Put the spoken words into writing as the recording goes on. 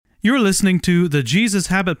You're listening to the Jesus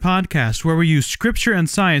Habit Podcast, where we use scripture and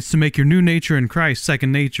science to make your new nature in Christ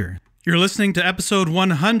second nature. You're listening to episode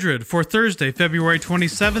 100 for Thursday, February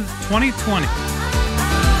 27th, 2020.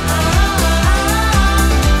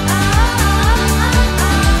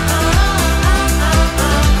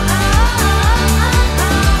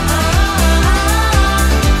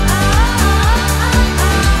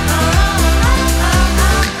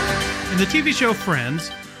 In the TV show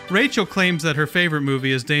Friends, Rachel claims that her favorite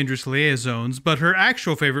movie is Dangerous Liaisons, but her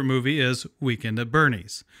actual favorite movie is Weekend at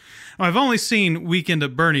Bernie's. Now, I've only seen Weekend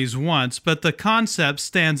at Bernie's once, but the concept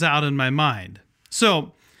stands out in my mind.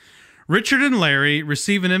 So, Richard and Larry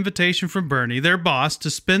receive an invitation from Bernie, their boss, to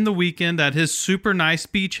spend the weekend at his super nice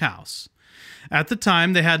beach house. At the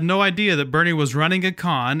time, they had no idea that Bernie was running a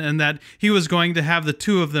con and that he was going to have the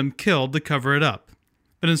two of them killed to cover it up.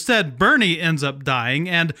 But instead, Bernie ends up dying,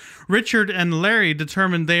 and Richard and Larry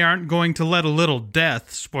determine they aren't going to let a little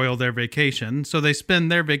death spoil their vacation, so they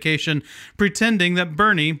spend their vacation pretending that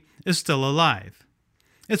Bernie is still alive.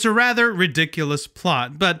 It's a rather ridiculous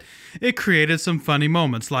plot, but it created some funny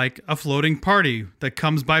moments, like a floating party that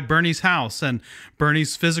comes by Bernie's house, and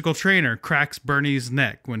Bernie's physical trainer cracks Bernie's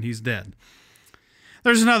neck when he's dead.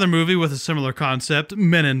 There's another movie with a similar concept,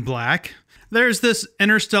 Men in Black. There's this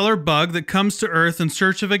interstellar bug that comes to Earth in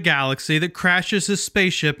search of a galaxy that crashes his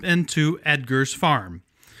spaceship into Edgar's farm.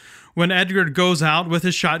 When Edgar goes out with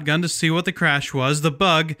his shotgun to see what the crash was, the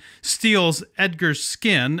bug steals Edgar's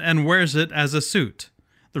skin and wears it as a suit.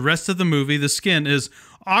 The rest of the movie, the skin is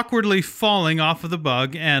awkwardly falling off of the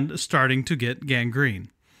bug and starting to get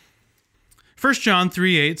gangrene. 1 John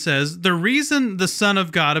 3:8 says, "The reason the Son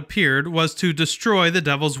of God appeared was to destroy the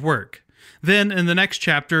devil's work." Then, in the next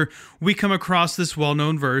chapter, we come across this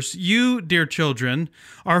well-known verse, "You, dear children,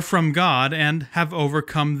 are from God and have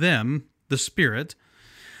overcome them," the Spirit,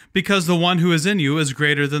 "because the one who is in you is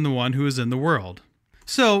greater than the one who is in the world."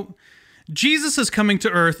 So, Jesus' coming to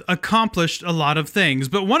earth accomplished a lot of things,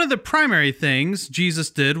 but one of the primary things Jesus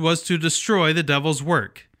did was to destroy the devil's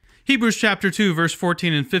work. Hebrews chapter 2, verse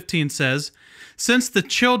 14 and 15 says, "Since the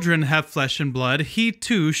children have flesh and blood, he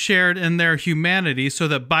too shared in their humanity so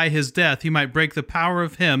that by his death he might break the power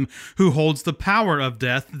of him who holds the power of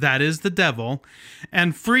death, that is the devil,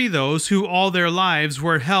 and free those who all their lives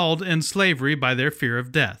were held in slavery by their fear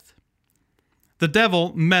of death." The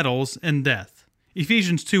devil meddles in death.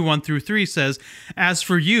 Ephesians 2, 1-3 says, "As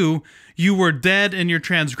for you, you were dead in your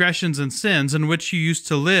transgressions and sins in which you used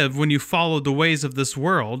to live when you followed the ways of this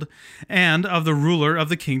world and of the ruler of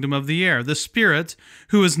the kingdom of the air, the Spirit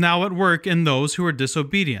who is now at work in those who are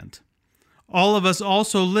disobedient. All of us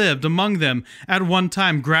also lived among them at one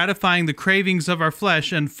time, gratifying the cravings of our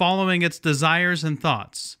flesh and following its desires and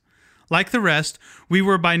thoughts. Like the rest, we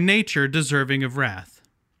were by nature deserving of wrath."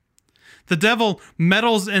 The devil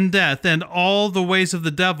meddles in death, and all the ways of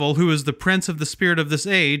the devil, who is the prince of the spirit of this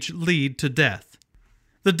age, lead to death.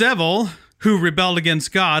 The devil, who rebelled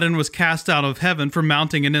against God and was cast out of heaven for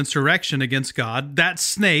mounting an insurrection against God, that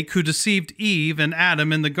snake who deceived Eve and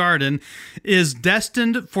Adam in the garden, is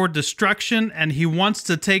destined for destruction, and he wants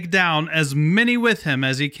to take down as many with him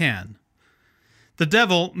as he can. The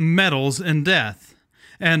devil meddles in death,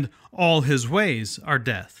 and all his ways are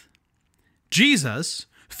death. Jesus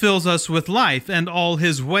fills us with life, and all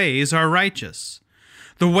his ways are righteous.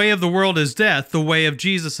 The way of the world is death, the way of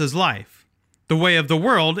Jesus is life. The way of the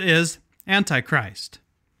world is Antichrist.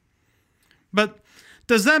 But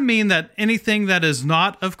does that mean that anything that is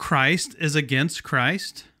not of Christ is against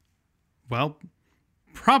Christ? Well,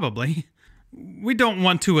 probably. We don't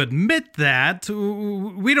want to admit that.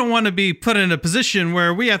 We don't want to be put in a position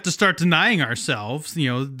where we have to start denying ourselves,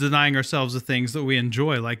 denying ourselves the things that we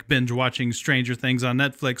enjoy, like binge watching Stranger Things on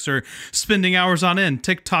Netflix or spending hours on end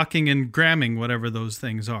TikToking and gramming, whatever those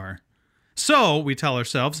things are. So, we tell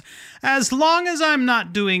ourselves, as long as I'm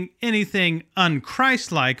not doing anything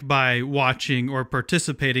un-Christ-like by watching or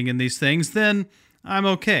participating in these things, then I'm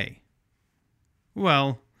okay.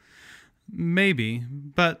 Well, maybe,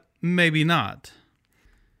 but maybe not.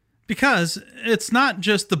 Because it's not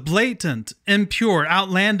just the blatant, impure,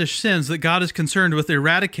 outlandish sins that God is concerned with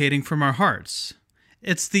eradicating from our hearts.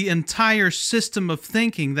 It's the entire system of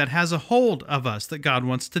thinking that has a hold of us that God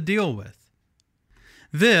wants to deal with.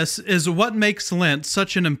 This is what makes Lent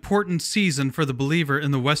such an important season for the believer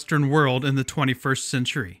in the Western world in the 21st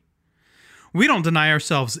century. We don't deny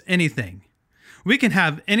ourselves anything. We can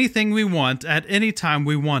have anything we want at any time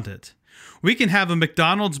we want it. We can have a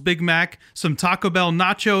McDonald's Big Mac, some Taco Bell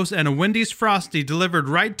nachos, and a Wendy's Frosty delivered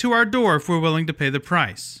right to our door if we're willing to pay the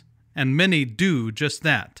price. And many do just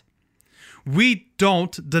that. We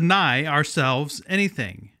don't deny ourselves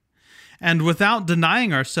anything. And without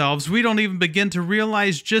denying ourselves, we don't even begin to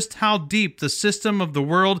realize just how deep the system of the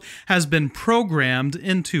world has been programmed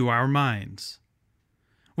into our minds.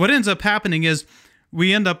 What ends up happening is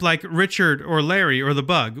we end up like Richard or Larry or the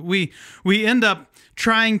bug. We end up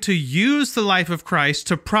trying to use the life of Christ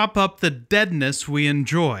to prop up the deadness we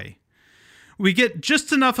enjoy. We get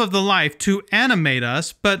just enough of the life to animate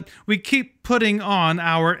us, but we keep putting on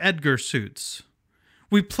our Edgar suits.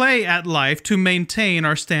 We play at life to maintain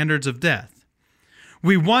our standards of death.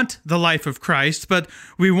 We want the life of Christ, but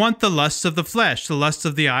we want the lusts of the flesh, the lusts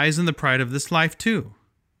of the eyes, and the pride of this life too.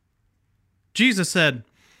 Jesus said,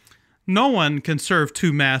 "No one can serve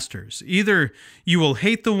two masters. Either you will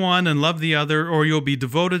hate the one and love the other, or you'll be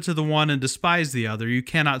devoted to the one and despise the other. You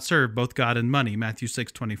cannot serve both God and money," Matthew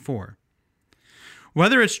 6:24.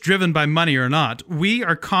 Whether it's driven by money or not, we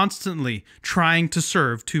are constantly trying to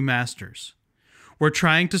serve two masters. We're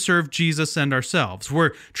trying to serve Jesus and ourselves.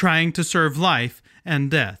 We're trying to serve life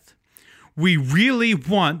and death. We really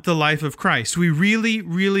want the life of Christ. We really,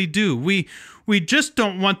 really do. We just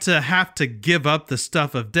don't want to have to give up the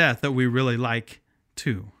stuff of death that we really like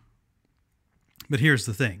too. But here's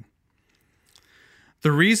the thing.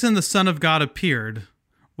 The reason the Son of God appeared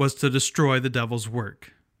was to destroy the devil's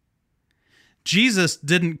work. Jesus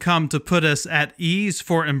didn't come to put us at ease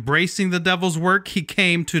for embracing the devil's work. He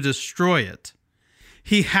came to destroy it.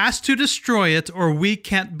 He has to destroy it or we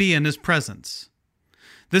can't be in his presence.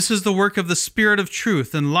 This is the work of the Spirit of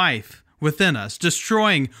truth and life within us,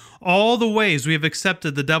 destroying all the ways we have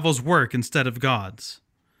accepted the devil's work instead of God's.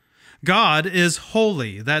 God is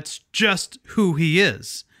holy. That's just who he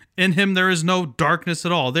is. In him there is no darkness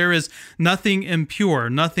at all. There is nothing impure,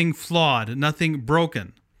 nothing flawed, nothing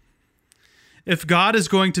broken. If God is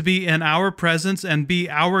going to be in our presence and be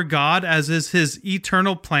our God, as is his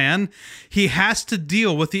eternal plan, he has to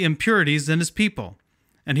deal with the impurities in his people.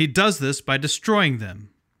 And he does this by destroying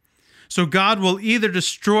them. So God will either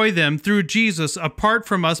destroy them through Jesus apart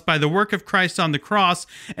from us by the work of Christ on the cross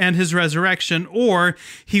and his resurrection, or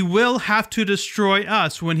he will have to destroy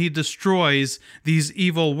us when he destroys these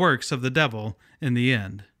evil works of the devil in the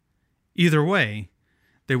end. Either way,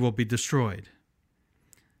 they will be destroyed.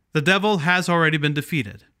 The devil has already been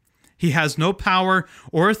defeated. He has no power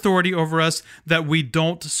or authority over us that we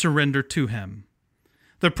don't surrender to him.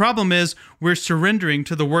 The problem is we're surrendering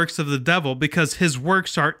to the works of the devil because his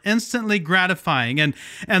works are instantly gratifying and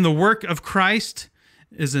the work of Christ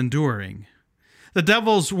is enduring. The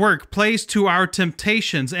devil's work plays to our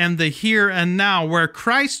temptations and the here and now, where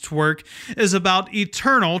Christ's work is about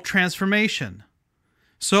eternal transformation.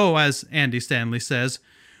 So, as Andy Stanley says,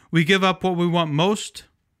 we give up what we want most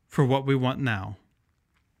for what we want now.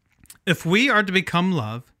 If we are to become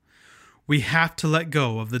love, we have to let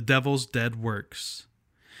go of the devil's dead works.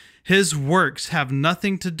 His works have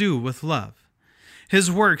nothing to do with love.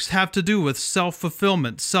 His works have to do with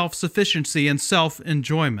self-fulfillment, self-sufficiency, and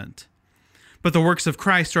self-enjoyment. But the works of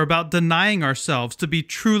Christ are about denying ourselves to be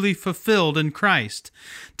truly fulfilled in Christ,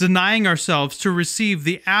 denying ourselves to receive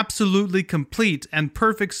the absolutely complete and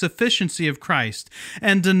perfect sufficiency of Christ,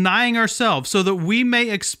 and denying ourselves so that we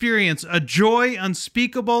may experience a joy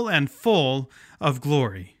unspeakable and full of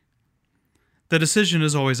glory. The decision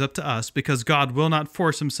is always up to us because God will not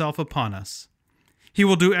force himself upon us. He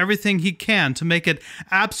will do everything he can to make it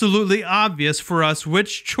absolutely obvious for us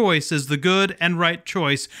which choice is the good and right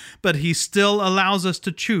choice, but he still allows us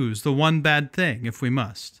to choose the one bad thing if we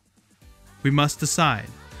must. We must decide,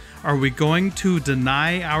 are we going to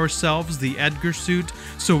deny ourselves the Edgar suit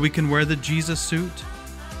so we can wear the Jesus suit?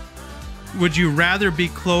 Would you rather be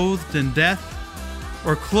clothed in death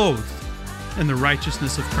or clothed in the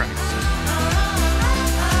righteousness of Christ?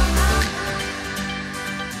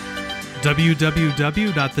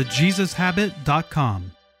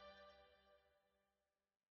 www.thejesushabit.com